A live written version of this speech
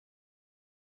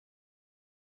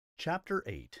Chapter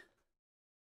 8.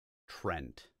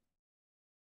 Trent.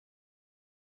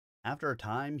 After a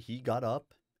time he got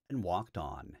up and walked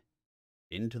on,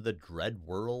 into the dread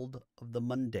world of the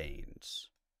mundanes.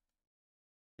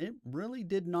 It really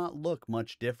did not look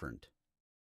much different.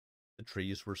 The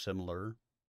trees were similar,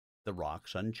 the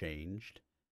rocks unchanged,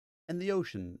 and the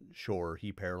ocean shore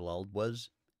he paralleled was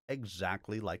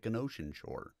exactly like an ocean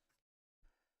shore.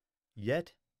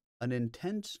 Yet an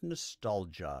intense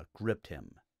nostalgia gripped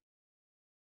him.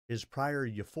 His prior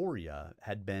euphoria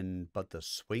had been but the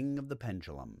swing of the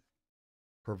pendulum,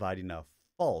 providing a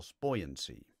false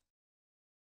buoyancy.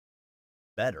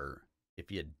 Better if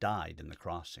he had died in the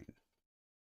crossing.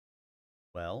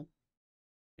 Well,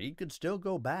 he could still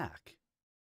go back.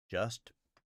 Just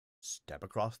step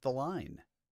across the line.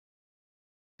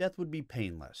 Death would be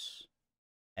painless,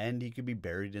 and he could be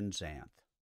buried in Xanth.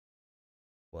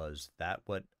 Was that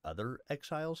what other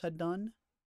exiles had done?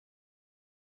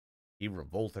 He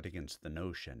revolted against the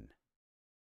notion.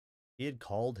 He had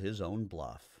called his own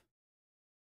bluff.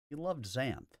 He loved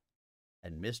Xanth,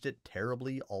 and missed it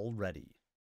terribly already.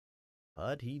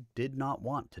 But he did not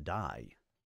want to die.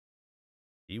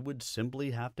 He would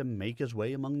simply have to make his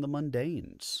way among the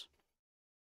mundanes.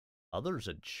 Others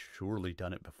had surely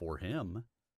done it before him.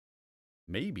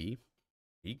 Maybe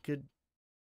he could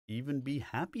even be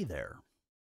happy there.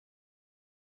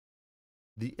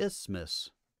 The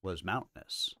isthmus was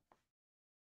mountainous.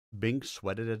 Bink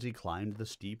sweated as he climbed the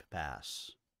steep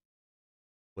pass.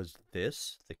 Was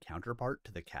this the counterpart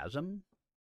to the chasm?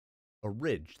 A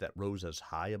ridge that rose as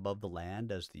high above the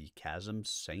land as the chasm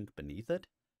sank beneath it?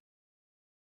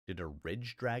 Did a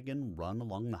ridge dragon run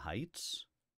along the heights?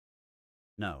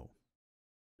 No,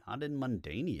 not in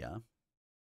Mundania.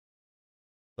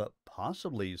 But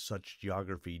possibly such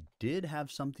geography did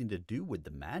have something to do with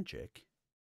the magic.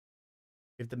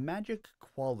 If the magic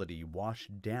quality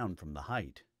washed down from the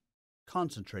height,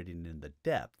 concentrating in the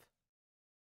depth.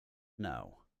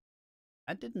 No,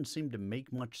 that didn't seem to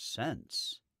make much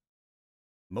sense.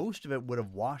 Most of it would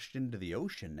have washed into the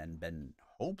ocean and been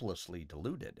hopelessly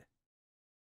diluted.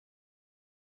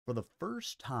 For the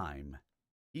first time,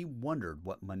 he wondered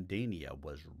what Mundania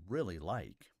was really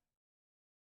like.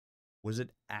 Was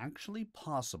it actually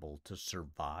possible to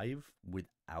survive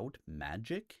without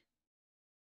magic?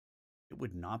 It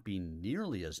would not be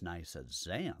nearly as nice as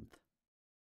Xanth,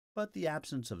 but the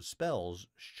absence of spells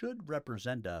should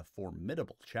represent a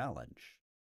formidable challenge,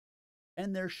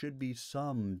 and there should be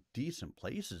some decent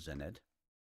places in it.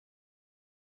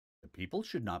 The people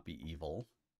should not be evil.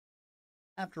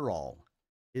 After all,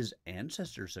 his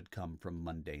ancestors had come from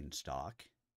mundane stock.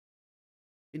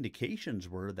 Indications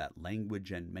were that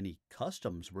language and many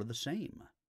customs were the same.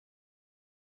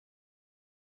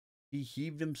 He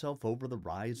heaved himself over the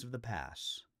rise of the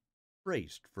pass,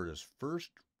 braced for his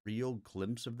first real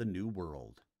glimpse of the new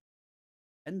world.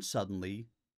 And suddenly,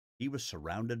 he was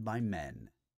surrounded by men.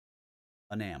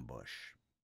 An ambush.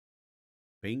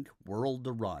 Bink whirled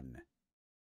to run.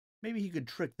 Maybe he could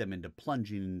trick them into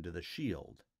plunging into the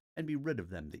shield and be rid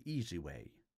of them the easy way.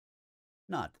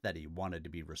 Not that he wanted to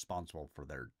be responsible for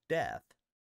their death.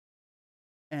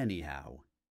 Anyhow,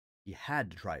 he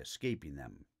had to try escaping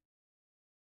them.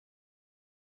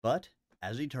 But,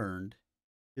 as he turned,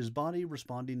 his body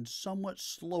responding somewhat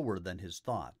slower than his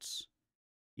thoughts,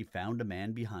 he found a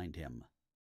man behind him,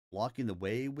 blocking the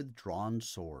way with drawn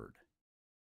sword.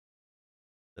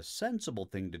 The sensible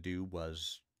thing to do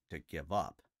was to give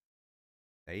up.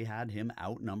 They had him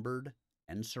outnumbered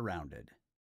and surrounded,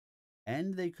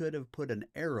 and they could have put an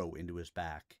arrow into his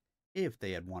back if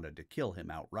they had wanted to kill him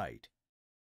outright.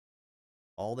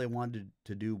 All they wanted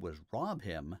to do was rob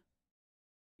him.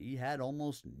 He had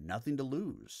almost nothing to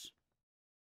lose.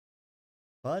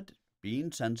 But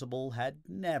being sensible had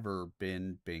never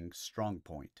been Bink's strong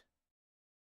point.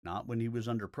 Not when he was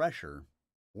under pressure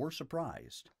or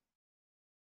surprised.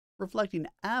 Reflecting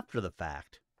after the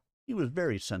fact, he was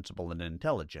very sensible and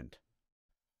intelligent.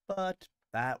 But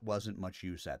that wasn't much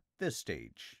use at this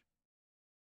stage.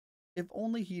 If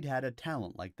only he'd had a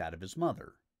talent like that of his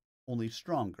mother, only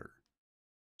stronger,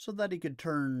 so that he could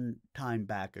turn time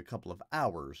back a couple of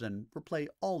hours and replay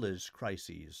all his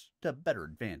crises to better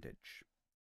advantage.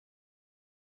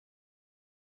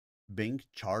 Bink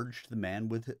charged the man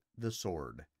with the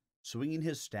sword, swinging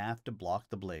his staff to block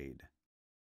the blade.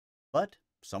 But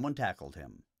someone tackled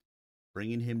him,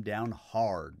 bringing him down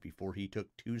hard before he took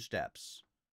 2 steps.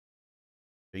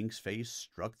 Bink's face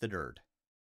struck the dirt,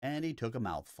 and he took a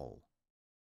mouthful.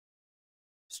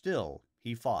 Still,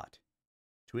 he fought,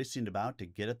 twisting about to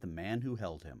get at the man who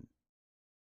held him.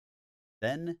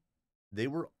 Then they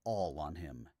were all on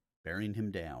him, bearing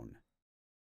him down.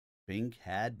 Bink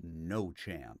had no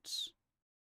chance.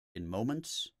 In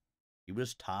moments, he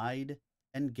was tied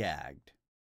and gagged.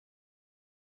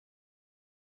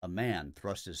 A man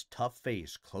thrust his tough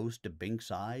face close to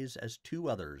Bink's eyes as two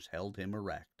others held him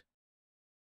erect.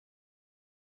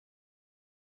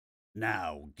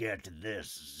 Now get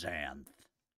this, Xanth.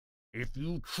 If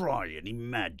you try any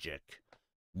magic,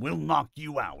 we'll knock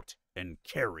you out and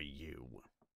carry you.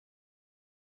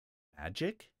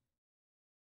 Magic?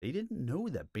 They didn't know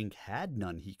that Bink had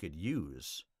none he could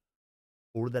use,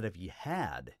 or that if he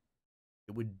had,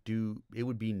 it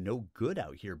would be no good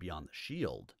out here beyond the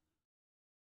shield.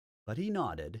 But he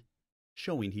nodded,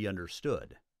 showing he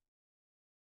understood.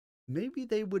 Maybe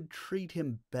they would treat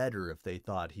him better if they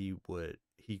thought he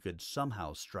could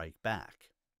somehow strike back.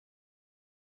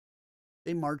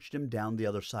 They marched him down the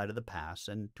other side of the pass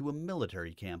and to a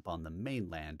military camp on the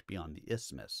mainland beyond the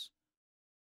isthmus.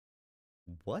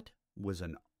 What was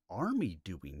an army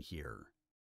doing here?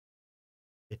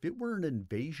 If it were an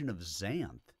invasion of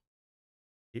Xanth,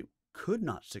 it could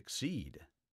not succeed.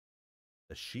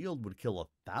 The shield would kill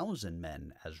 1,000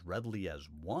 men as readily as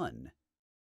one.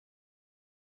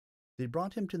 They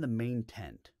brought him to the main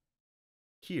tent.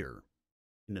 Here,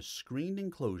 in a screened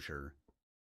enclosure,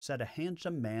 sat a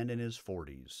handsome man in his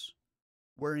 40s,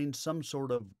 wearing some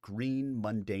sort of green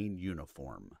mundane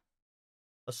uniform,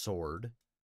 a sword,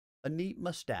 a neat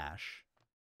mustache,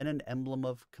 and an emblem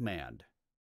of command.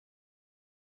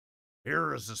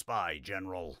 Here is the spy,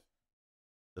 General,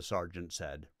 the sergeant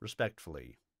said,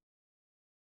 respectfully.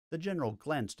 The general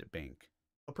glanced at Bink,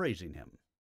 appraising him.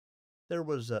 There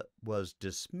was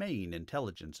dismaying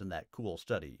intelligence in that cool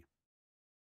study.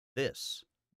 This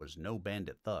was no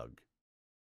bandit thug.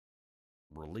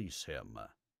 Release him,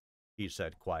 he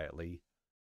said quietly.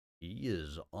 He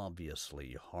is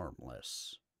obviously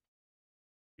harmless.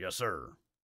 Yes, sir,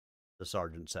 the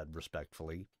sergeant said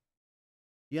respectfully.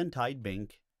 He untied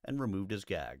Bink and removed his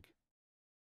gag.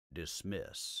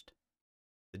 Dismissed,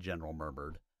 the general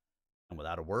murmured, and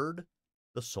without a word,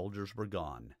 the soldiers were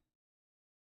gone.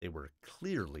 They were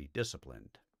clearly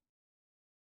disciplined.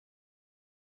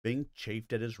 Bink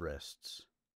chafed at his wrists,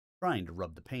 trying to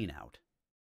rub the pain out,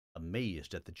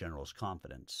 amazed at the general's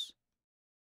confidence.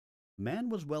 The man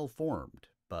was well formed,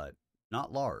 but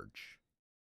not large.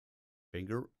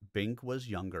 Bink was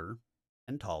younger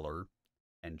and taller,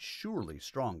 and surely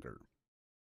stronger.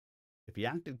 If he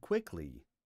acted quickly,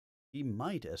 he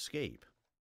might escape.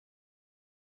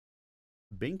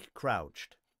 Bink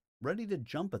crouched, ready to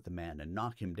jump at the man and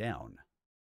knock him down.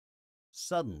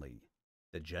 Suddenly,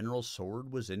 the general's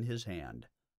sword was in his hand,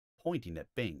 pointing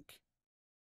at Bink.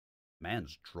 The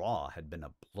man's draw had been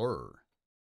a blur.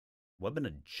 The weapon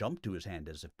had jumped to his hand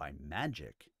as if by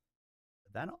magic.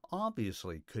 But that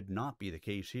obviously could not be the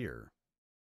case here.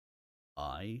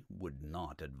 I would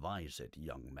not advise it,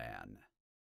 young man,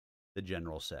 the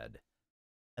general said,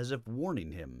 as if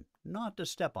warning him not to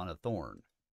step on a thorn.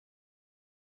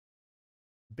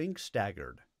 Bink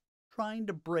staggered, trying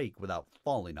to break without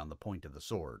falling on the point of the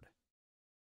sword.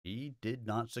 He did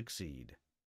not succeed.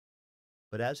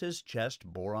 But as his chest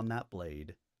bore on that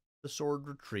blade, the sword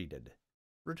retreated,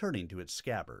 returning to its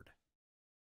scabbard.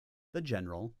 The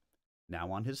general,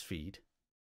 now on his feet,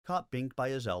 caught Bink by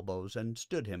his elbows and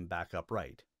stood him back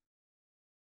upright.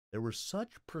 There was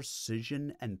such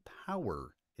precision and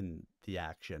power in the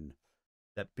action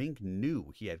that Bink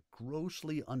knew he had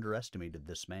grossly underestimated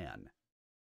this man.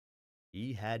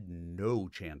 He had no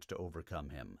chance to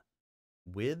overcome him,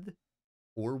 with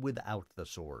or without the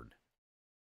sword.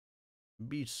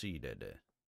 Be seated,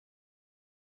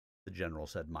 the general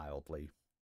said mildly.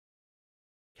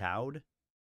 Cowed,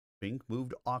 Bink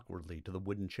moved awkwardly to the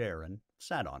wooden chair and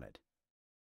sat on it.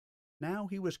 Now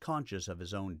he was conscious of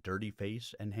his own dirty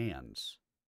face and hands,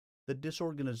 the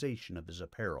disorganization of his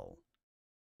apparel,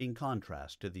 in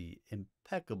contrast to the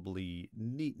impeccably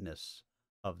neatness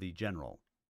of the general.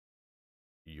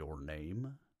 Your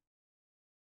name?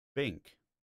 Bink.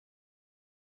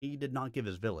 He did not give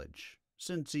his village,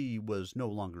 since he was no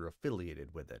longer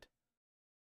affiliated with it.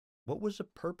 What was the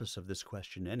purpose of this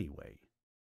question anyway?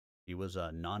 He was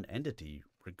a non-entity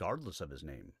regardless of his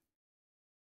name.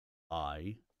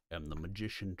 I am the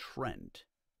magician Trent.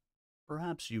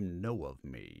 Perhaps you know of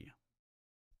me.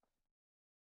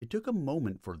 It took a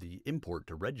moment for the import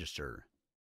to register.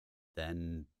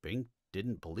 Then Bink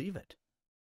didn't believe it.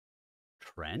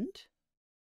 Trent?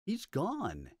 He's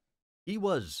gone. He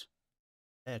was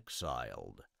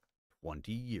exiled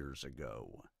 20 years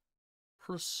ago.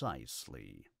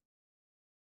 Precisely.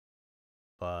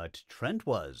 But Trent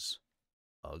was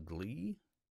ugly,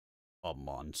 a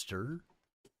monster,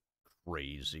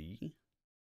 crazy.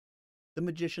 The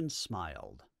magician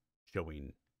smiled,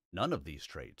 showing none of these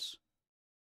traits.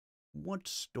 What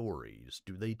stories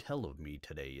do they tell of me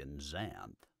today in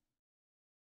Xanth?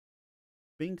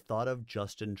 Bink thought of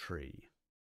Justin Tree,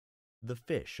 the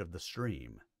fish of the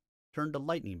stream, turned to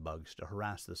lightning bugs to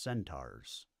harass the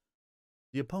centaurs,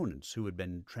 the opponents who had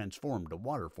been transformed to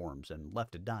water forms and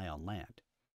left to die on land.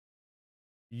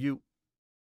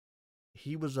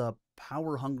 He was a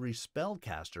power-hungry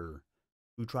spellcaster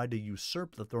who tried to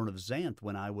usurp the throne of Xanth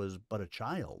when I was but a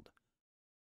child.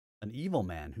 An evil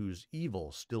man whose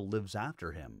evil still lives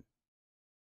after him.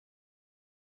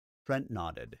 Trent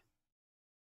nodded.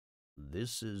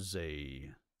 This is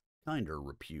a kinder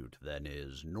repute than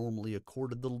is normally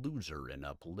accorded the loser in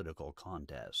a political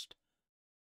contest.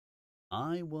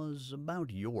 I was about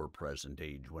your present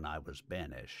age when I was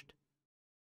banished.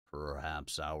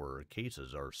 Perhaps our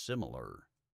cases are similar.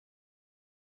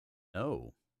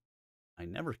 No, I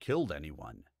never killed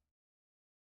anyone.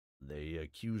 They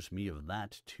accuse me of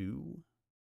that too.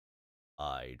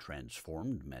 I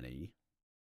transformed many,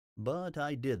 but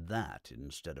I did that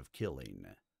instead of killing.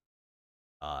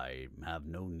 I have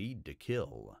no need to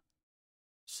kill,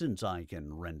 since I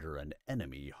can render an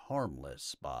enemy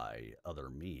harmless by other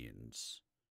means.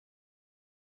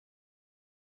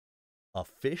 A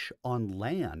fish on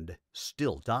land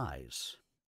still dies.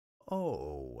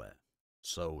 Oh,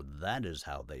 so that is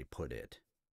how they put it.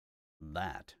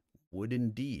 That would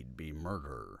indeed be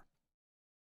murder.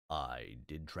 I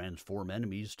did transform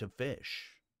enemies to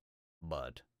fish,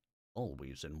 but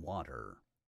always in water.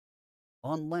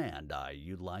 On land, I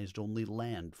utilized only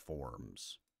land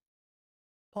forms.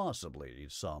 Possibly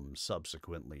some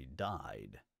subsequently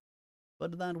died,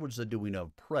 but that was the doing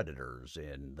of predators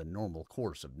in the normal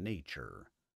course of nature.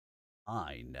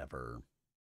 I never.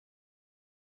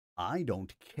 I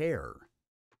don't care.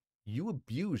 You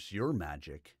abuse your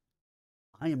magic.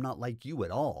 I am not like you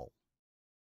at all.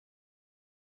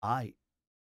 I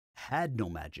had no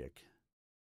magic.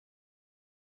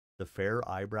 The fair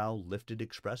eyebrow lifted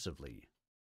expressively.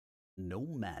 No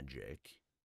magic?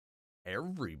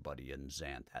 Everybody in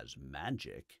Xanth has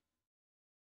magic.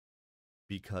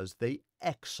 Because they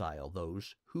exile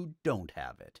those who don't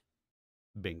have it,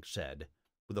 Bink said,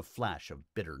 with a flash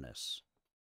of bitterness.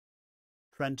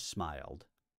 Trent smiled,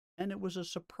 and it was a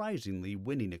surprisingly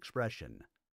winning expression.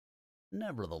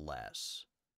 Nevertheless,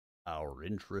 our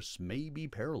interests may be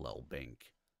parallel,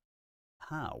 Bink.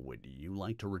 How would you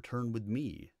like to return with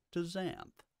me to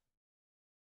Xanth?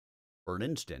 For an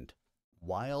instant,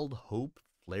 wild hope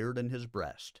flared in his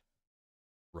breast.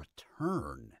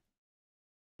 Return?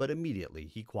 But immediately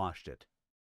he quashed it.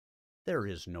 There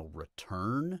is no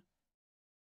return.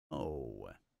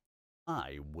 Oh,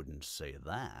 I wouldn't say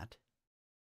that.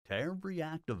 To every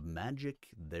act of magic,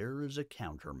 there is a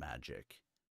counter-magic.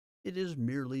 It is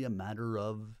merely a matter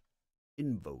of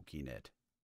invoking it.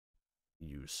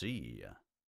 You see,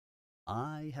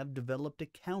 I have developed a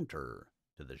counter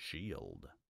to the shield.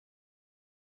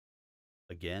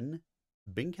 Again,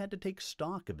 Bink had to take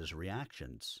stock of his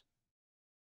reactions.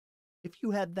 If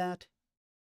you had that,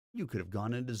 you could have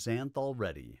gone into Xanth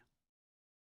already.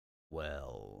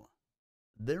 Well,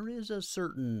 there is a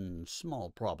certain small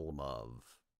problem of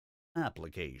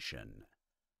application.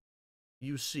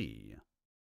 You see,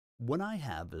 what I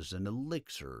have is an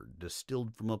elixir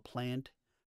distilled from a plant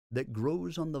that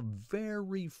grows on the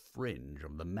very fringe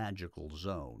of the magical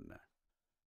zone.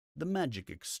 The magic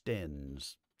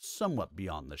extends somewhat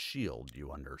beyond the shield,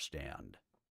 you understand.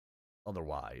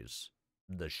 Otherwise,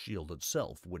 the shield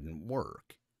itself wouldn't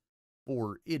work,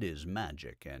 for it is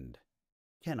magic and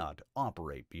cannot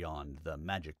operate beyond the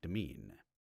magic domain.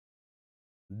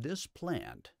 This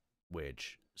plant,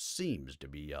 which seems to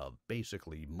be of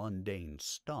basically mundane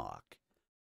stock,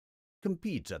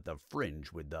 competes at the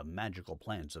fringe with the magical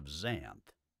plants of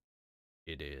Xanth.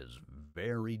 It is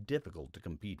very difficult to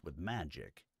compete with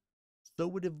magic,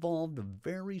 so it evolved a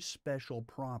very special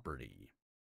property.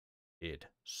 It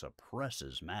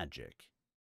suppresses magic.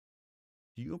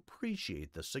 Do you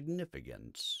appreciate the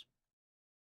significance?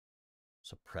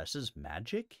 Suppresses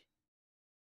magic?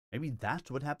 Maybe that's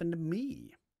what happened to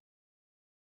me.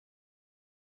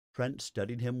 Trent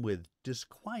studied him with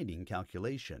disquieting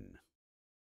calculation.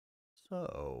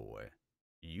 So,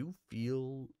 you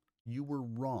feel you were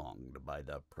wronged by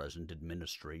the present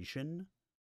administration?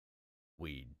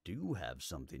 We do have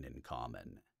something in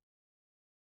common.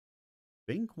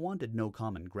 Bink wanted no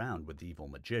common ground with the evil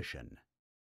magician.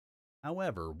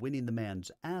 However, winning the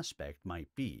man's aspect might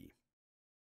be.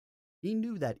 He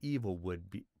knew that evil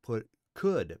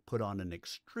could put on an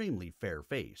extremely fair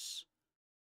face.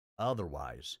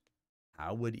 Otherwise,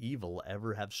 how would evil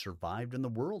ever have survived in the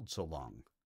world so long?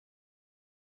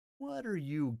 What are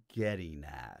you getting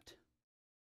at?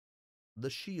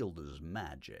 The shield is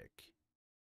magic.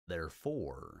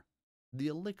 Therefore, the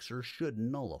elixir should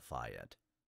nullify it.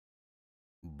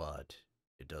 But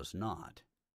it does not,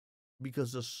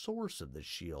 because the source of the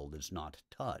shield is not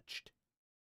touched.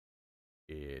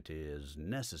 It is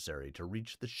necessary to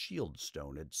reach the shield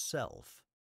stone itself.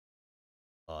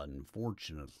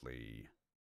 Unfortunately,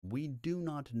 we do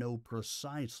not know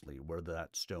precisely where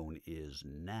that stone is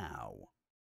now.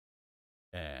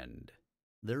 And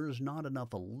there is not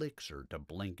enough elixir to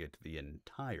blanket the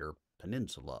entire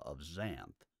peninsula of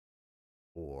Xanth,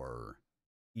 or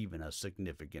even a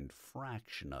significant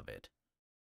fraction of it.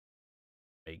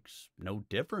 Makes no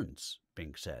difference,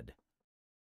 Pink said.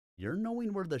 Your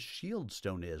knowing where the shield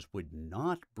stone is would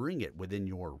not bring it within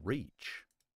your reach.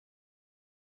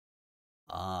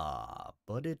 Ah,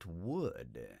 but it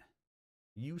would.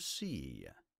 You see,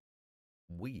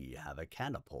 we have a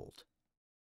catapult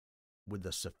with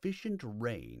a sufficient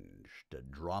range to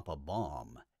drop a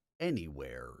bomb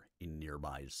anywhere in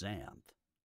nearby Xanth.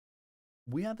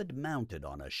 We have it mounted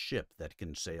on a ship that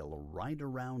can sail right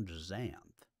around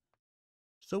Xanth,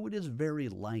 so it is very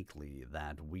likely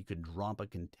that we could drop a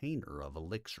container of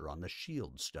elixir on the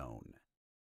shield stone,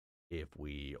 if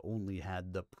we only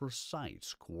had the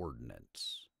precise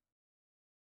coordinates.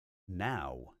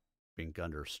 Now, Pink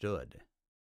understood.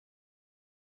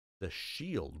 The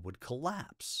shield would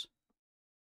collapse,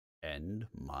 and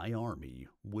my army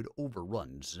would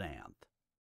overrun Xanth.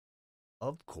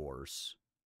 Of course,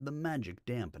 the magic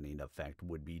dampening effect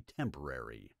would be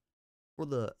temporary, for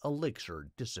the elixir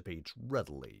dissipates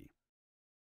readily.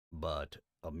 But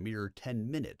a mere 10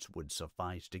 minutes would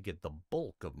suffice to get the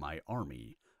bulk of my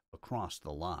army across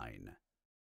the line.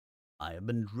 I have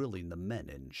been drilling the men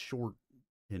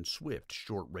in swift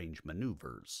short-range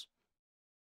maneuvers.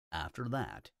 After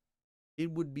that,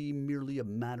 it would be merely a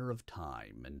matter of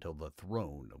time until the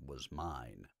throne was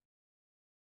mine.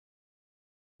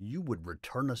 You would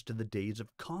return us to the days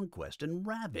of conquest and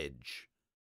ravage,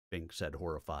 Pink said,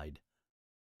 horrified.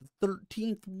 The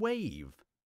 13th wave,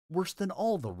 worse than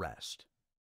all the rest.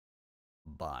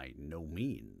 By no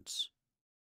means.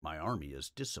 My army is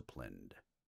disciplined.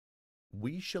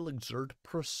 We shall exert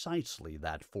precisely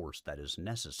that force that is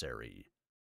necessary,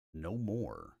 no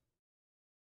more.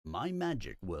 My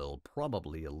magic will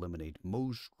probably eliminate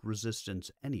most resistance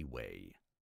anyway,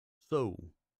 so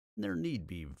there need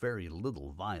be very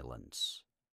little violence.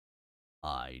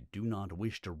 I do not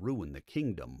wish to ruin the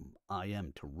kingdom I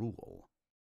am to rule.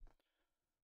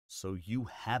 So you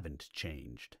haven't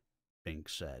changed, Pink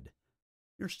said.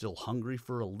 You're still hungry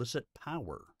for illicit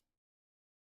power.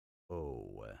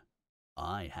 Oh,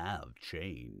 I have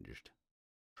changed,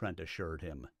 Trent assured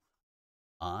him.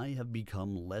 I have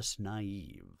become less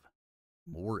naive,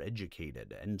 more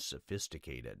educated and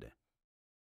sophisticated.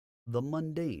 The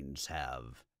mundanes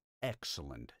have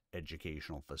excellent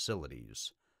educational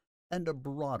facilities and a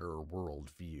broader world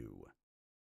view,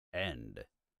 and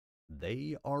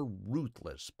they are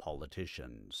ruthless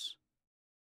politicians.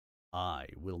 I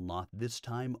will not this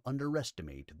time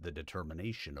underestimate the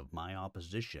determination of my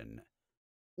opposition,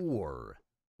 or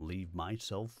leave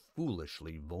myself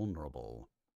foolishly vulnerable.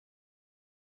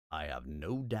 I have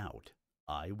no doubt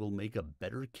I will make a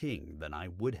better king than I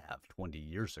would have 20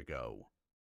 years ago.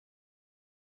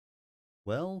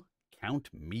 Well, count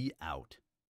me out.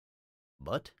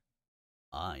 But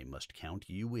I must count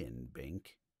you in,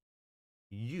 Bink.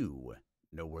 You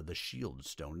know where the shield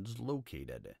stone is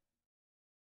located.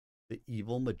 The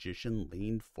evil magician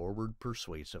leaned forward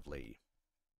persuasively.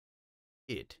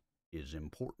 It is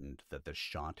important that the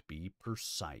shot be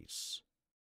precise.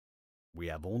 We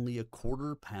have only a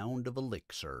quarter pound of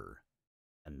elixir,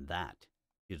 and that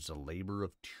is the labor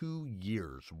of 2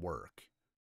 years' work.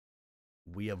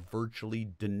 We have virtually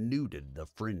denuded the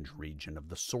fringe region of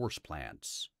the source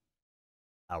plants.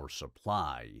 Our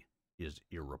supply is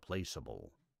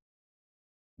irreplaceable.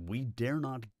 We dare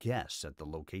not guess at the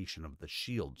location of the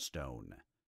shield stone.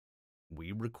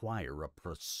 We require a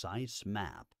precise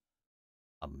map,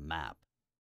 a map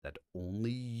that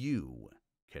only you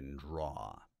can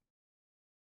draw.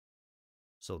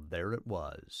 So there it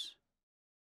was.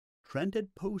 Trent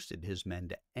had posted his men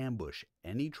to ambush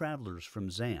any travelers from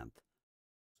Xanth,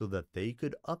 so that they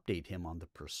could update him on the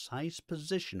precise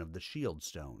position of the shield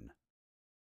stone.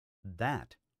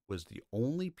 That was the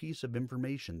only piece of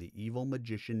information the evil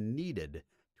magician needed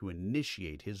to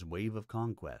initiate his wave of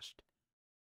conquest.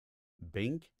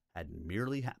 Bink had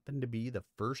merely happened to be the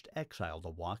first exile to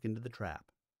walk into the trap.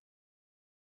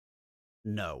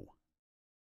 No,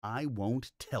 I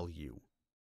won't tell you.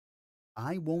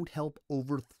 I won't help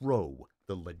overthrow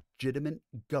the legitimate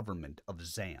government of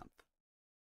Xanth.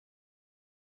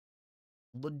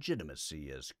 Legitimacy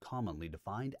is commonly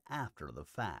defined after the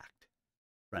fact,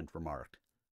 Trent remarked.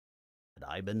 Had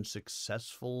I been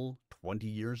successful 20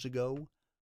 years ago,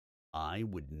 I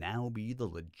would now be the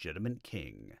legitimate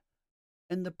king,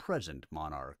 and the present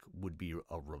monarch would be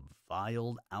a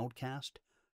reviled outcast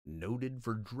noted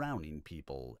for drowning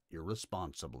people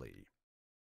irresponsibly.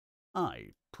 I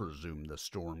presume the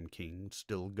Storm King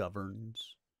still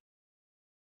governs?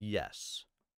 Yes,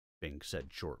 Bink said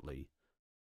shortly.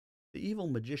 The evil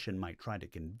magician might try to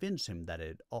convince him that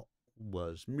it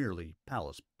was merely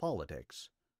palace politics,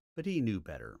 but he knew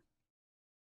better.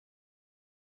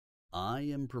 I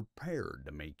am prepared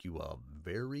to make you a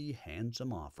very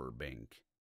handsome offer, Bink.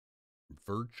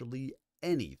 Virtually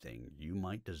anything you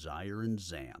might desire in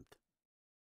Xanth.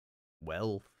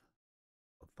 Wealth,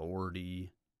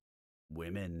 authority,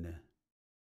 women.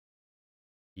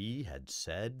 He had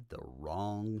said the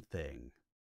wrong thing.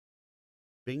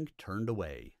 Bink turned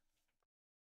away.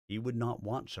 He would not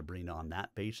want Sabrina on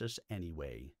that basis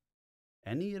anyway,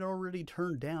 and he had already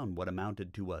turned down what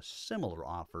amounted to a similar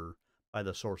offer by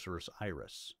the sorceress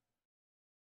Iris.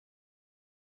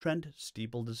 Trent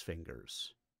steepled his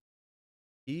fingers.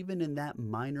 Even in that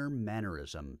minor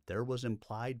mannerism, there was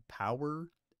implied power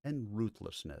and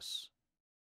ruthlessness.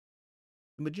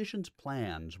 The magician's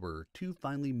plans were too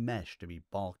finely meshed to be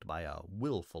balked by a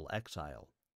willful exile.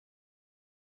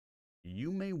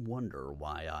 You may wonder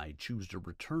why I choose to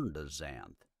return to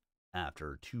Xanth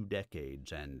after 2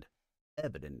 decades and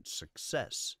evident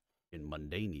success in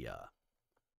Mundania.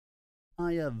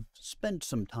 I have spent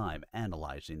some time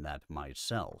analyzing that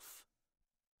myself.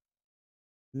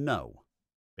 No,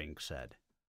 Bink said.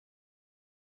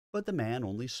 But the man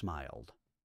only smiled,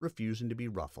 refusing to be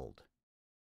ruffled.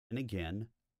 And again,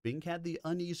 Bink had the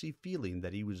uneasy feeling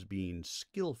that he was being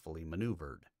skillfully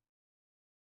maneuvered,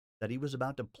 that he was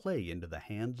about to play into the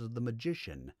hands of the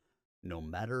magician, no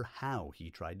matter how he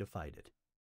tried to fight it.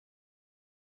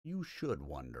 You should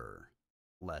wonder,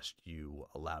 lest you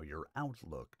allow your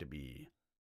outlook to be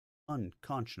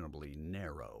unconscionably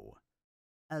narrow,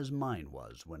 as mine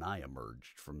was when I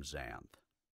emerged from Xanth.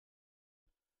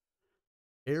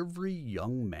 Every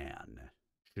young man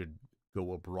should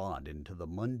go abroad into the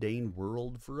mundane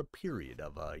world for a period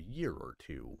of a year or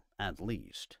 2, at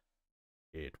least.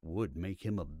 It would make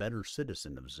him a better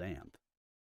citizen of Xanth.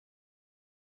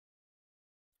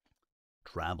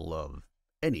 Travel of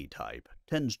any type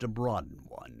tends to broaden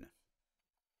one.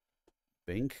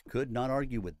 Bink could not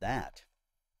argue with that.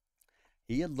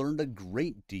 He had learned a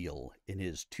great deal in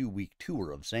his 2-week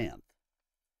tour of Xanth.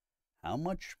 How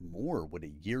much more would a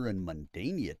year in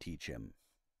Mundania teach him?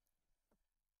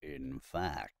 In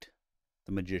fact,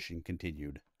 the magician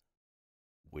continued,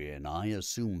 when I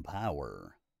assume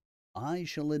power, I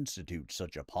shall institute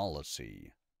such a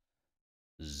policy.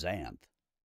 Xanth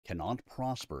cannot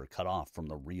prosper cut off from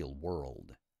the real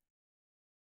world.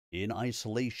 In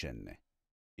isolation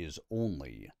is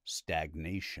only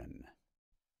stagnation.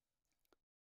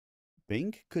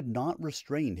 Bink could not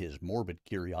restrain his morbid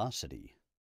curiosity.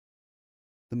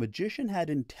 The magician had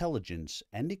intelligence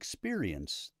and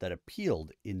experience that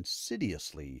appealed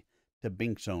insidiously to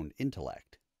Bink's own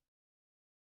intellect.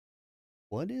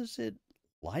 What is it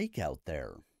like out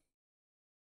there?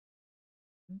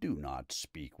 Do not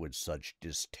speak with such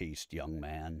distaste, young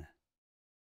man.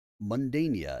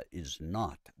 Mundania is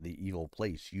not the evil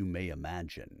place you may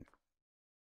imagine.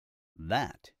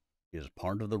 That is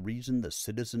part of the reason the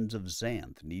citizens of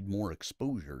Xanth need more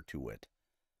exposure to it.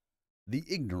 The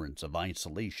ignorance of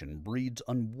isolation breeds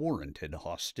unwarranted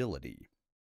hostility.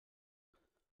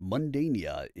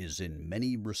 Mundania is in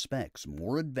many respects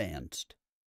more advanced,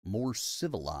 more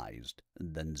civilized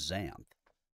than Xanth.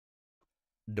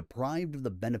 Deprived of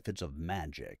the benefits of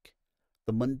magic,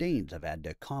 the mundanes have had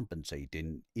to compensate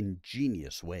in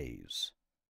ingenious ways.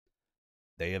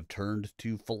 They have turned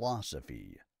to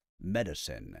philosophy,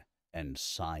 medicine, and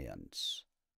science.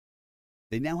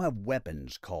 They now have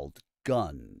weapons called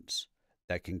guns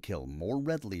that can kill more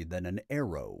readily than an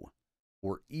arrow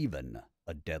or even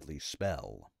a deadly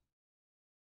spell.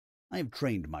 I have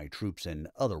trained my troops in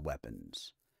other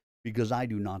weapons because I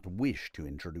do not wish to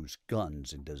introduce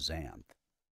guns into Xanth.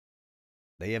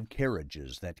 They have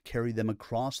carriages that carry them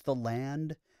across the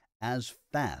land as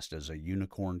fast as a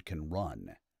unicorn can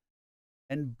run,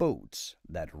 and boats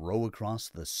that row across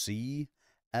the sea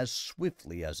as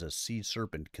swiftly as a sea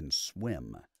serpent can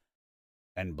swim,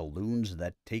 and balloons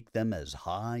that take them as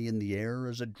high in the air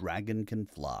as a dragon can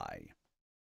fly.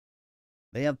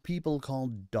 They have people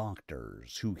called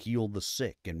doctors who heal the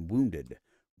sick and wounded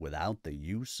without the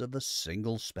use of a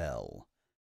single spell,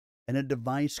 and a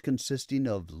device consisting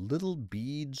of little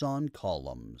beads on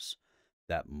columns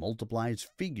that multiplies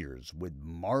figures with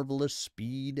marvelous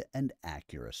speed and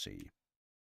accuracy.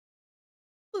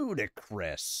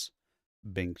 Ludicrous,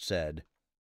 Bink said.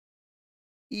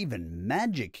 Even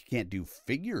magic can't do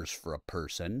figures for a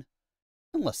person,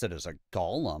 unless it is a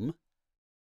golem.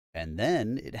 And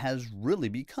then it has really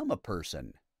become a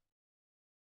person.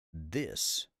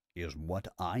 This is what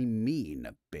I mean,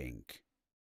 Bink.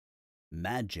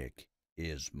 Magic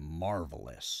is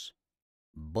marvelous,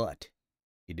 but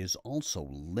it is also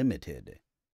limited.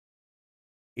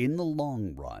 In the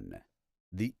long run,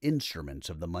 the instruments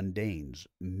of the mundanes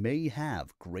may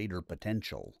have greater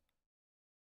potential.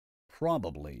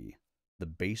 Probably, the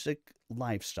basic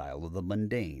lifestyle of the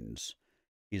mundanes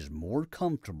is more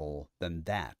comfortable than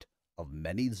that of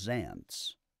many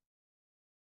Xanths.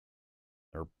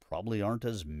 There probably aren't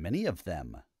as many of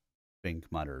them, Bink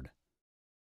muttered,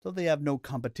 so they have no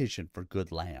competition for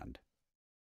good land.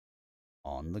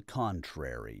 On the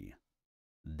contrary,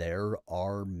 there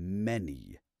are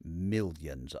many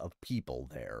millions of people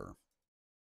there.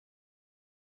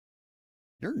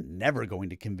 You're never going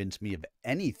to convince me of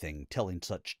anything telling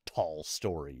such tall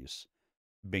stories,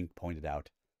 Bink pointed out.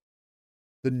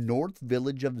 The north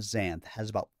village of Xanth has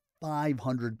about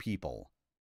 500 people,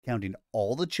 counting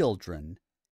all the children,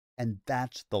 and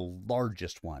that's the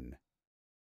largest one.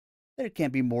 There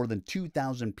can't be more than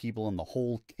 2,000 people in the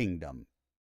whole kingdom.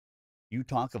 You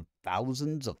talk of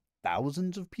thousands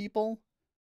of people?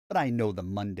 But I know the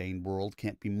mundane world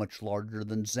can't be much larger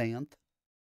than Xanth.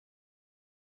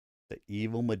 The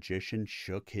evil magician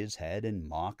shook his head in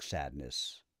mock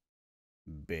sadness.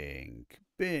 Bink,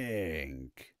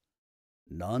 Bink.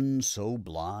 None so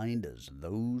blind as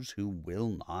those who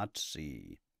will not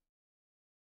see.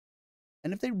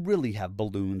 And if they really have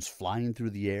balloons flying through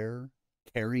the air,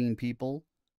 carrying people,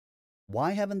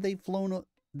 why haven't they flown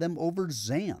them over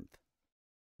Xanth?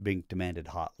 Bink demanded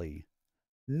hotly,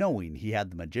 knowing he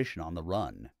had the magician on the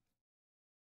run.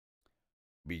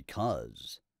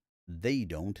 Because they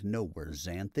don't know where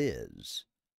Xanth is,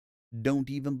 don't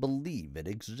even believe it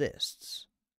exists.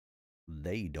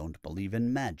 They don't believe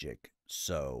in magic,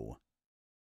 so...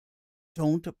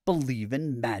 Don't believe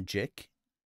in magic?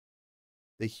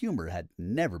 The humor had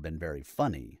never been very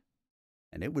funny,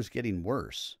 and it was getting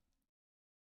worse.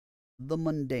 The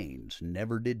mundanes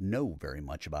never did know very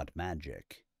much about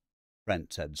magic,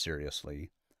 Trent said seriously.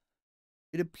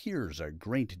 It appears a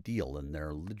great deal in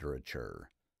their literature,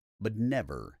 but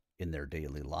never in their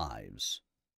daily lives.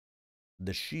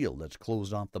 The shield has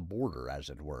closed off the border, as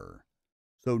it were,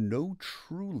 so no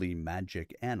truly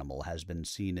magic animal has been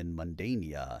seen in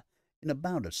Mundania in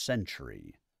about a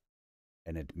century,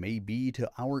 and it may be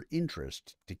to our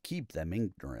interest to keep them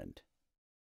ignorant.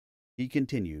 He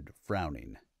continued,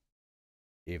 frowning.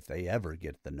 If they ever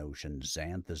get the notion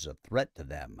Xanth is a threat to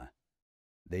them,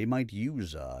 they might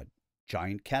use a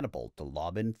giant catapult to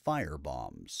lob in fire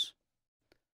bombs.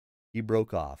 He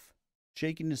broke off,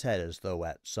 shaking his head as though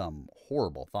at some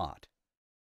horrible thought.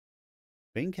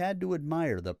 Bink had to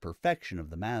admire the perfection of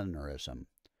the mannerism,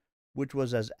 which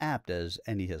was as apt as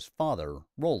any his father,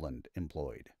 Roland,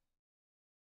 employed.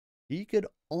 He could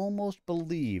almost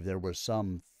believe there was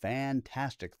some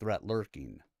fantastic threat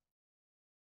lurking.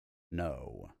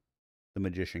 No, the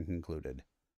magician concluded.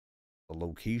 The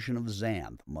location of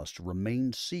Xanth must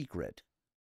remain secret,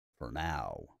 for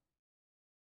now.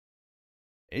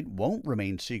 It won't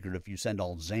remain secret if you send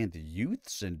all Xanth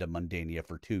youths into Mundania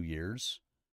for 2 years.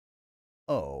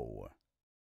 Oh,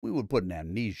 we would put an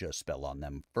amnesia spell on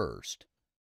them first,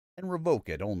 and revoke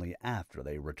it only after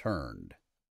they returned.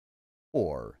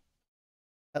 Or,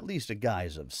 at least a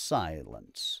guise of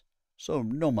silence, so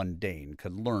no mundane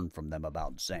could learn from them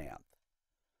about Xanth.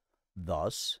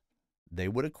 Thus, they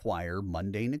would acquire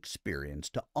mundane experience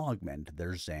to augment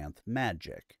their Xanth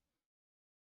magic.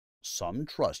 Some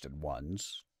trusted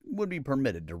ones would be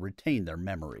permitted to retain their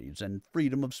memories and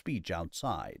freedom of speech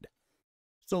outside,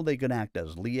 so they could act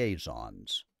as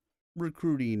liaisons,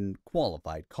 recruiting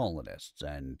qualified colonists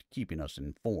and keeping us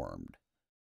informed,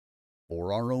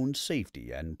 for our own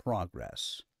safety and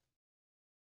progress.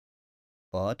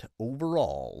 But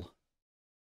overall,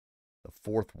 the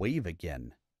fourth wave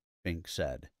again, Bink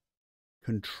said.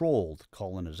 Controlled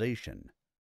colonization.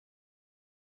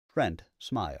 Trent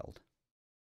smiled.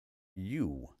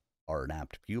 You are an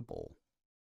apt pupil.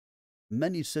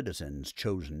 Many citizens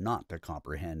chose not to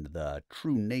comprehend the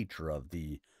true nature of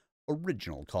the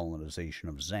original colonization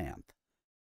of Xanth.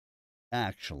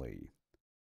 Actually,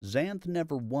 Xanth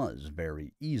never was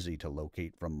very easy to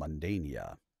locate from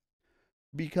Mundania,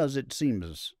 because it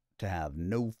seems to have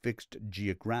no fixed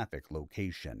geographic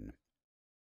location.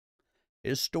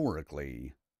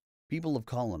 Historically, people have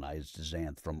colonized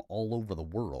Xanth from all over the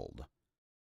world,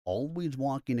 always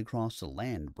walking across the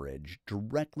land bridge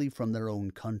directly from their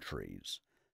own countries,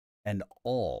 and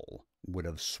all would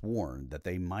have sworn that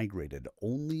they migrated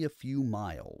only a few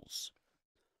miles.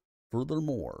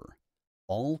 Furthermore,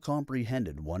 all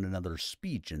comprehended one another's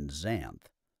speech in Xanth,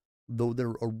 though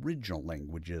their original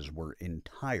languages were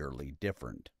entirely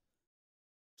different.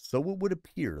 So it would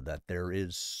appear that there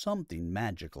is something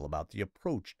magical about the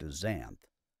approach to Xanth.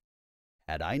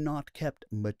 Had I not kept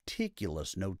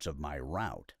meticulous notes of my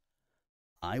route,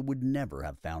 I would never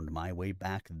have found my way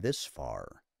back this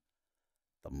far.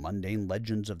 The mundane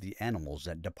legends of the animals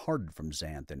that departed from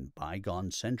Xanth in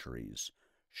bygone centuries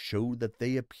show that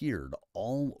they appeared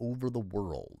all over the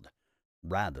world,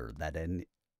 rather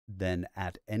than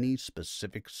at any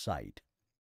specific site.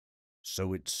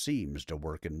 So it seems to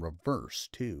work in reverse,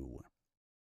 too.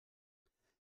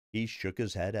 He shook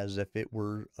his head as if it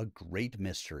were a great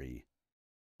mystery,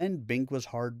 and Bink was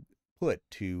hard put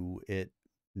to it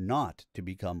not to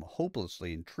become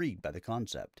hopelessly intrigued by the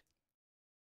concept.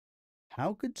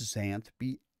 How could Xanth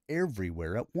be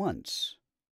everywhere at once?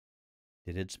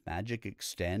 Did its magic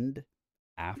extend,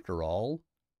 after all,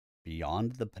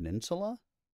 beyond the peninsula?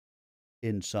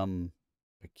 In some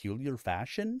peculiar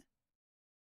fashion?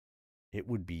 It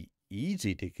would be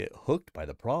easy to get hooked by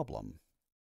the problem.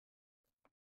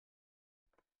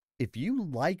 If you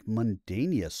like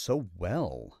Mundania so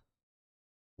well,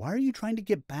 why are you trying to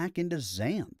get back into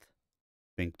Xanth?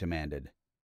 Bink demanded,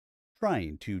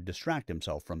 trying to distract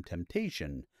himself from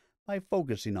temptation by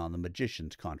focusing on the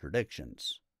magician's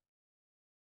contradictions.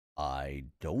 I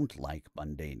don't like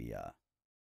Mundania,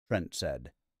 Trent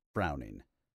said, frowning.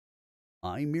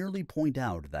 I merely point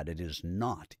out that it is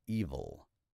not evil,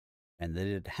 and that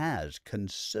it has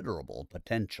considerable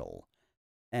potential,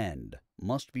 and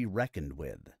must be reckoned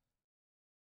with.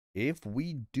 If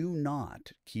we do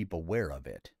not keep aware of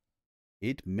it,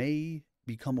 it may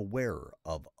become aware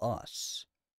of us,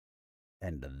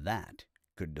 and that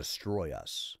could destroy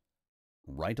us,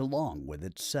 right along with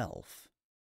itself.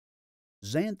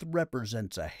 Xanth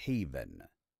represents a haven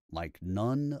like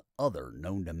none other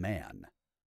known to man.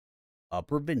 A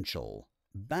provincial,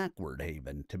 backward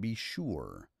haven, to be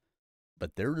sure,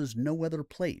 but there is no other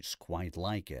place quite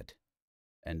like it.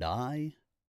 And I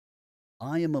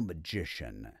am a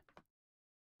magician.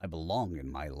 I belong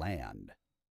in my land,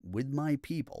 with my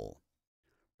people,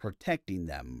 protecting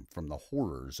them from the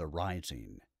horrors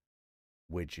arising,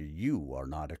 which you are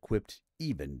not equipped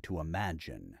even to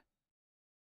imagine.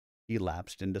 He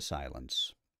lapsed into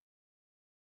silence.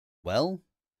 Well,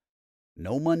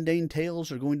 no mundane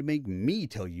tales are going to make me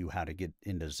tell you how to get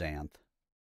into Xanth.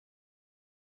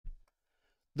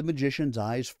 The magician's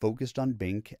eyes focused on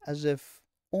Bink as if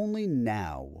only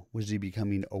now was he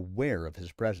becoming aware of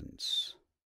his presence.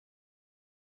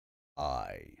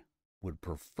 I would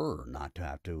prefer not to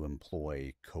have to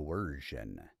employ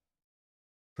coercion,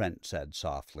 Trent said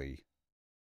softly.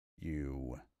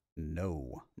 You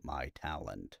know my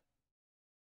talent.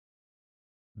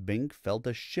 Bink felt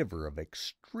a shiver of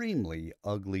extremely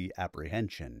ugly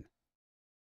apprehension.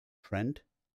 Trent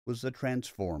was the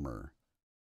transformer,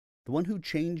 the one who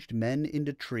changed men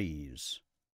into trees,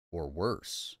 or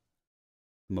worse,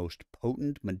 the most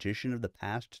potent magician of the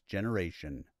past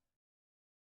generation.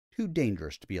 Too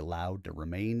dangerous to be allowed to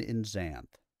remain in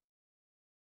Xanth.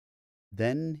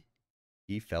 Then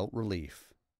he felt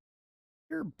relief.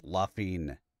 You're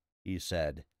bluffing, he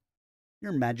said.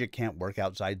 Your magic can't work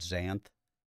outside Xanth,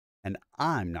 and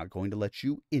I'm not going to let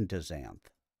you into Xanth.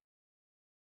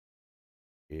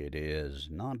 It is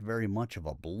not very much of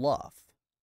a bluff,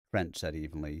 Trent said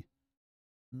evenly.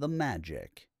 The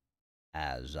magic,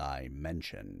 as I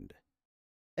mentioned,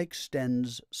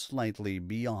 extends slightly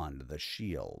beyond the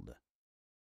shield.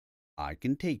 I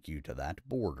can take you to that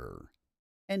border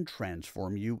and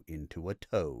transform you into a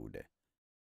toad.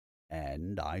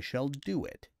 And I shall do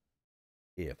it,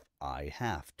 if I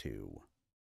have to.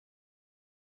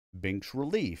 Bink's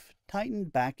relief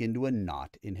tightened back into a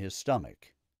knot in his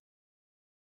stomach.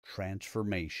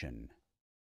 Transformation.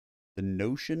 The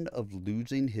notion of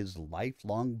losing his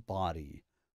lifelong body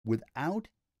without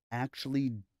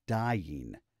actually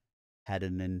dying had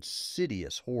an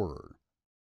insidious horror.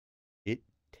 It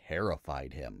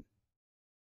terrified him.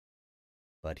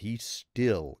 But he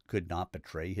still could not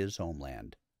betray his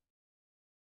homeland.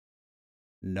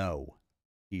 No,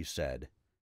 he said,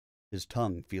 his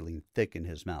tongue feeling thick in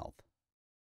his mouth.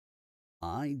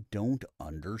 I don't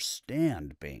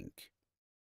understand, Bink.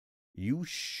 You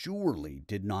surely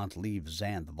did not leave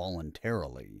Xanth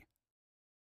voluntarily.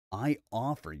 I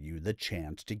offer you the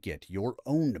chance to get your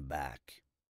own back.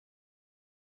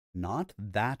 Not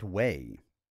that way.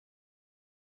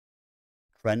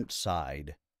 Trent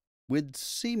sighed, with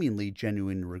seemingly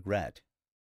genuine regret.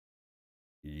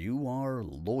 You are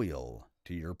loyal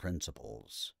to your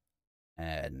principles,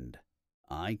 and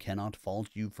I cannot fault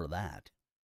you for that.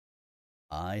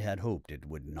 I had hoped it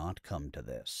would not come to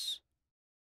this.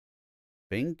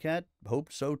 Bink had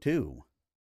hoped so too,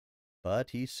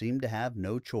 but he seemed to have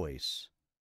no choice,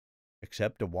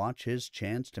 except to watch his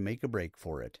chance to make a break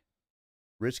for it,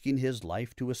 risking his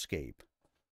life to escape.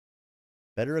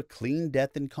 Better a clean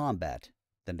death in combat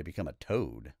than to become a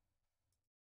toad.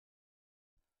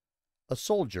 A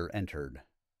soldier entered,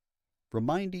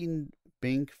 reminding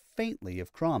Bink faintly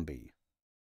of Crombie,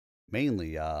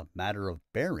 mainly a matter of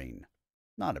bearing,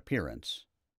 not appearance,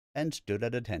 and stood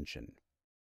at attention.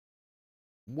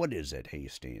 "What is it,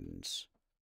 Hastings?"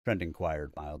 Trent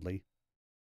inquired mildly.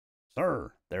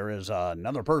 "Sir, there is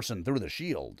another person through the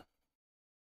shield."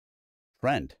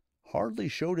 Trent hardly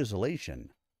showed his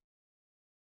elation.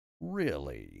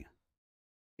 "Really?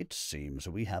 It seems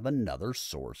we have another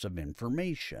source of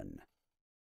information."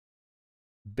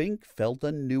 Bink felt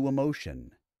a new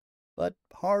emotion, but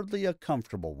hardly a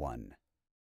comfortable one.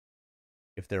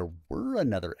 If there were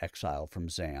another exile from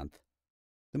Xanth,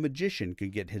 the magician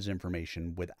could get his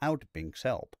information without Bink's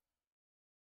help.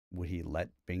 Would he let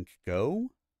Bink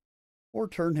go, or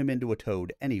turn him into a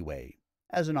toad anyway,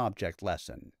 as an object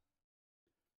lesson?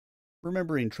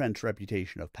 Remembering Trent's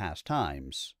reputation of past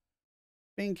times,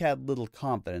 Bink had little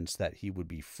confidence that he would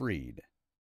be freed.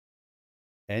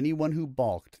 Anyone who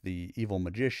balked the evil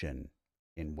magician,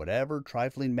 in whatever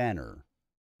trifling manner,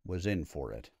 was in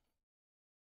for it.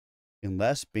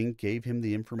 Unless Bink gave him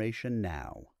the information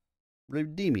now,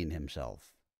 redeeming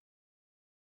himself.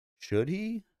 Should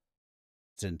he,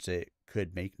 since it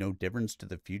could make no difference to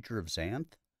the future of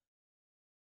Xanth?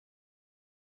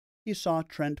 He saw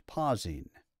Trent pausing,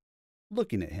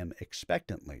 looking at him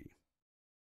expectantly.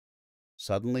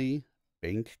 Suddenly,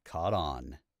 Bink caught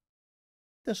on.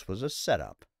 This was a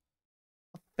setup,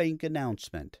 a fake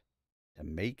announcement to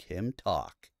make him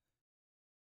talk,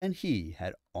 and he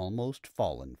had almost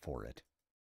fallen for it.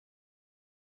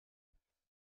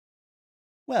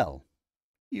 "Well,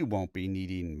 you won't be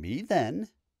needing me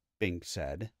then," Bink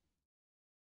said.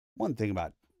 One thing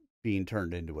about being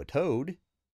turned into a toad,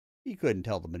 he couldn't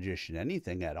tell the magician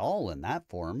anything at all in that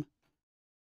form.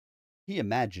 He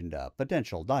imagined a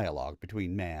potential dialogue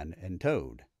between man and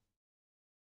toad.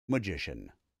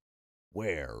 Magician: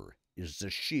 "Where is the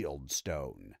shield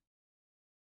stone?"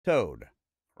 Toad: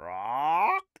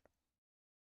 "Croak."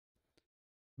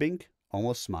 Bink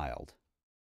almost smiled.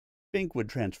 Bink would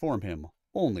transform him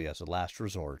only as a last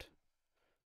resort.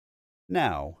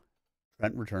 Now,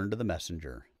 Trent returned to the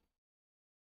messenger.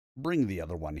 "Bring the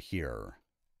other one here.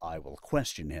 I will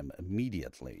question him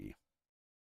immediately."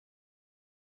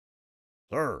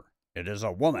 "Sir, it is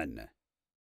a woman."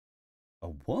 A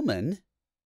woman?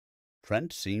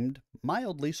 Trent seemed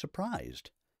mildly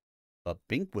surprised, but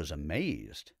Bink was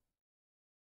amazed.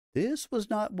 This was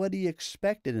not what he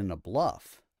expected in a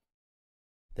bluff.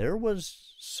 There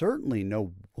was certainly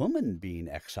no woman being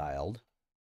exiled,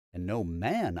 and no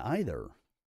man either.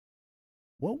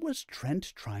 What was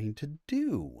Trent trying to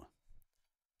do?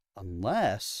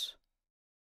 Unless...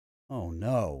 Oh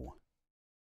no.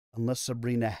 Unless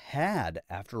Sabrina had,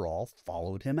 after all,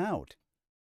 followed him out.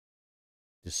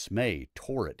 Dismay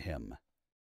tore at him.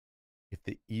 If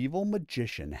the evil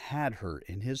magician had her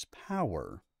in his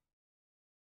power...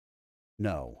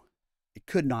 No, it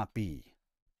could not be.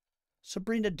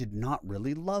 Sabrina did not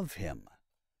really love him.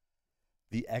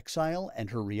 The exile and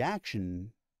her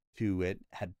reaction to it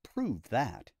had proved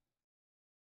that.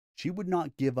 She would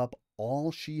not give up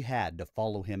all she had to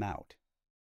follow him out.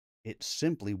 It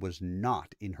simply was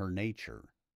not in her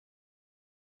nature.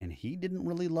 And he didn't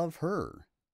really love her.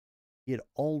 He had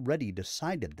already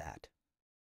decided that.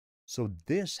 So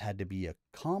this had to be a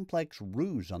complex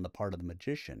ruse on the part of the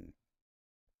magician.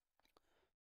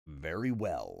 "Very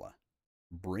well.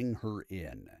 Bring her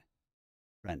in,"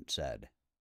 Trent said.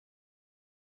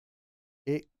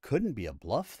 It couldn't be a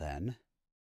bluff then.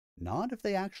 Not if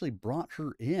they actually brought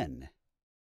her in.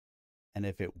 And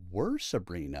if it were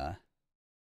Sabrina,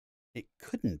 it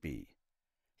couldn't be.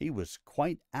 He was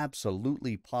quite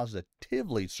absolutely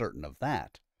positively certain of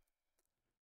that.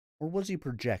 Or was he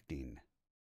projecting,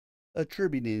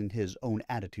 attributing his own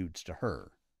attitudes to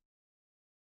her?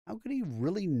 How could he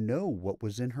really know what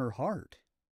was in her heart?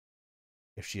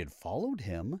 If she had followed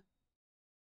him,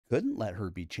 couldn't let her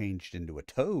be changed into a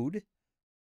toad.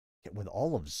 Yet with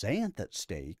all of Xanth at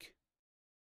stake...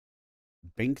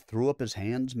 Bink threw up his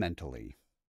hands mentally.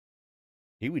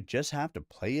 He would just have to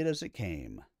play it as it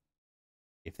came.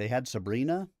 If they had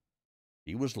Sabrina,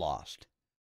 he was lost.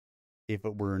 If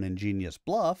it were an ingenious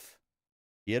bluff,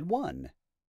 he had won,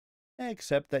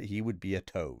 except that he would be a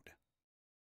toad.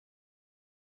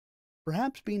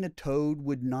 Perhaps being a toad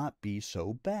would not be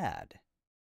so bad.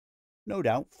 No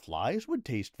doubt flies would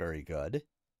taste very good,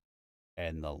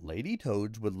 and the lady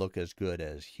toads would look as good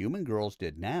as human girls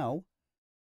did now.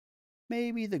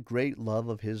 Maybe the great love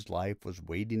of his life was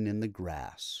waiting in the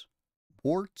grass,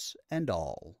 warts and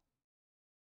all.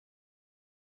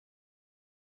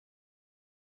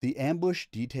 The ambush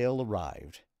detail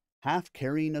arrived, half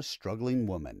carrying a struggling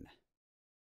woman.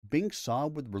 Binks saw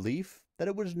with relief that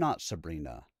it was not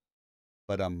Sabrina,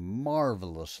 but a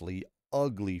marvelously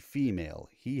ugly female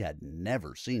he had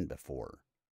never seen before.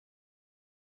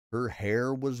 Her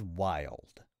hair was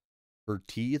wild, her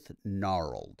teeth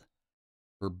gnarled,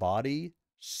 her body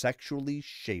sexually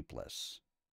shapeless.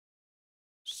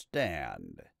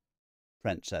 "Stand,"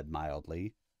 Trent said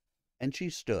mildly, and she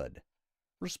stood,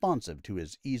 responsive to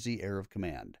his easy air of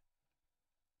command.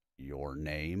 "Your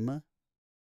name?"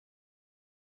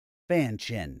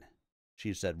 "Fanchen,"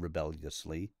 she said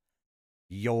rebelliously.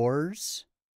 "Yours?"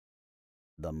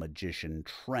 "The magician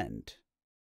Trent."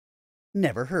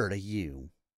 "Never heard of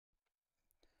you."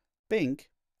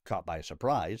 Bink, caught by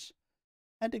surprise,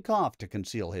 had to cough to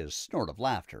conceal his snort of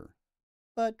laughter,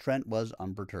 but Trent was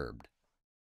unperturbed.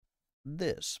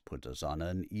 "This puts us on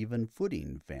an even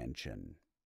footing, Fanchen.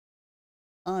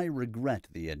 I regret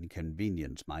the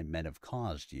inconvenience my men have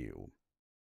caused you.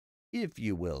 If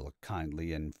you will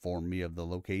kindly inform me of the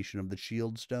location of the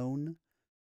shield stone,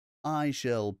 I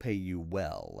shall pay you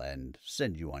well and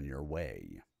send you on your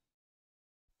way."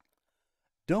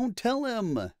 "Don't tell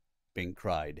him!" Bink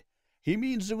cried. "He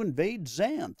means to invade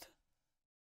Xanth."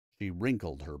 She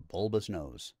wrinkled her bulbous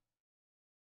nose.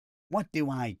 "What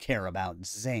do I care about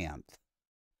Xanth?"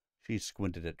 She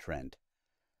squinted at Trent.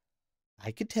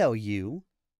 "I could tell you.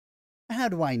 How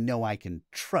do I know I can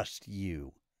trust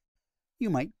you? You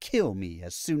might kill me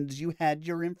as soon as you had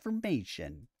your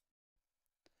information."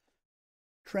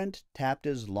 Trent tapped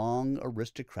his long,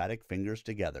 aristocratic fingers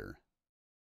together.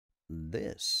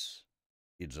 "This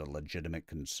is a legitimate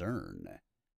concern.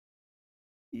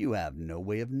 You have no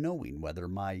way of knowing whether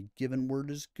my given word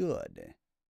is good.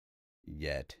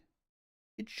 Yet,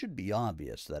 it should be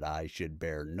obvious that I should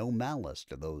bear no malice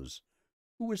to those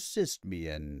who assist me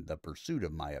in the pursuit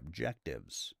of my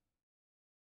objectives."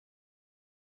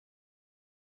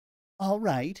 "All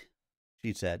right,"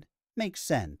 she said. "Makes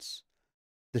sense.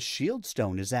 The shield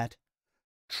stone is at—"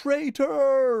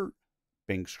 "Traitor!"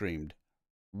 Bink screamed.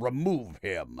 "Remove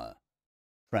him!"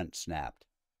 Trent snapped.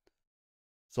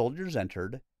 Soldiers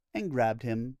entered and grabbed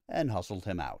him and hustled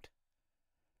him out.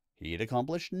 He had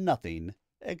accomplished nothing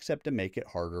except to make it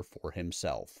harder for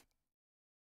himself.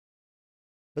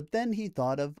 But then he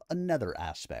thought of another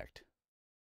aspect.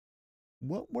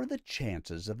 What were the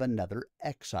chances of another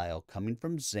exile coming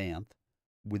from Xanth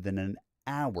within an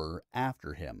hour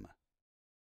after him?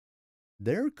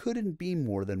 There couldn't be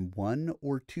more than 1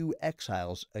 or 2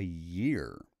 exiles a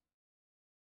year.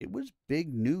 It was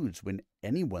big news when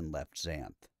anyone left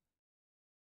Xanth.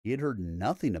 He had heard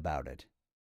nothing about it,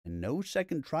 and no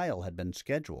second trial had been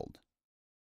scheduled.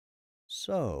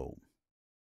 So,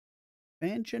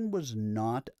 Fanchen was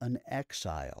not an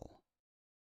exile.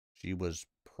 She was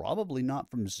probably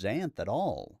not from Xanth at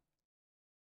all.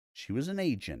 She was an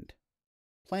agent,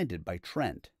 planted by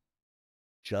Trent,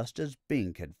 just as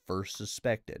Bink had first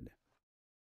suspected.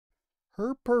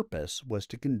 Her purpose was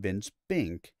to convince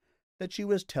Bink that she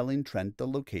was telling Trent the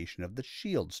location of the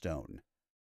shield stone,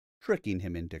 tricking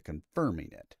him into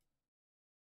confirming it.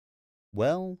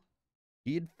 Well,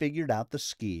 he had figured out the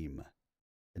scheme,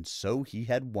 and so he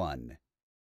had won.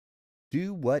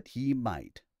 Do what he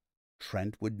might,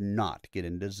 Trent would not get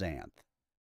into Xanth.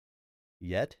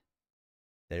 Yet,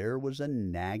 there was a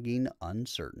nagging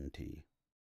uncertainty.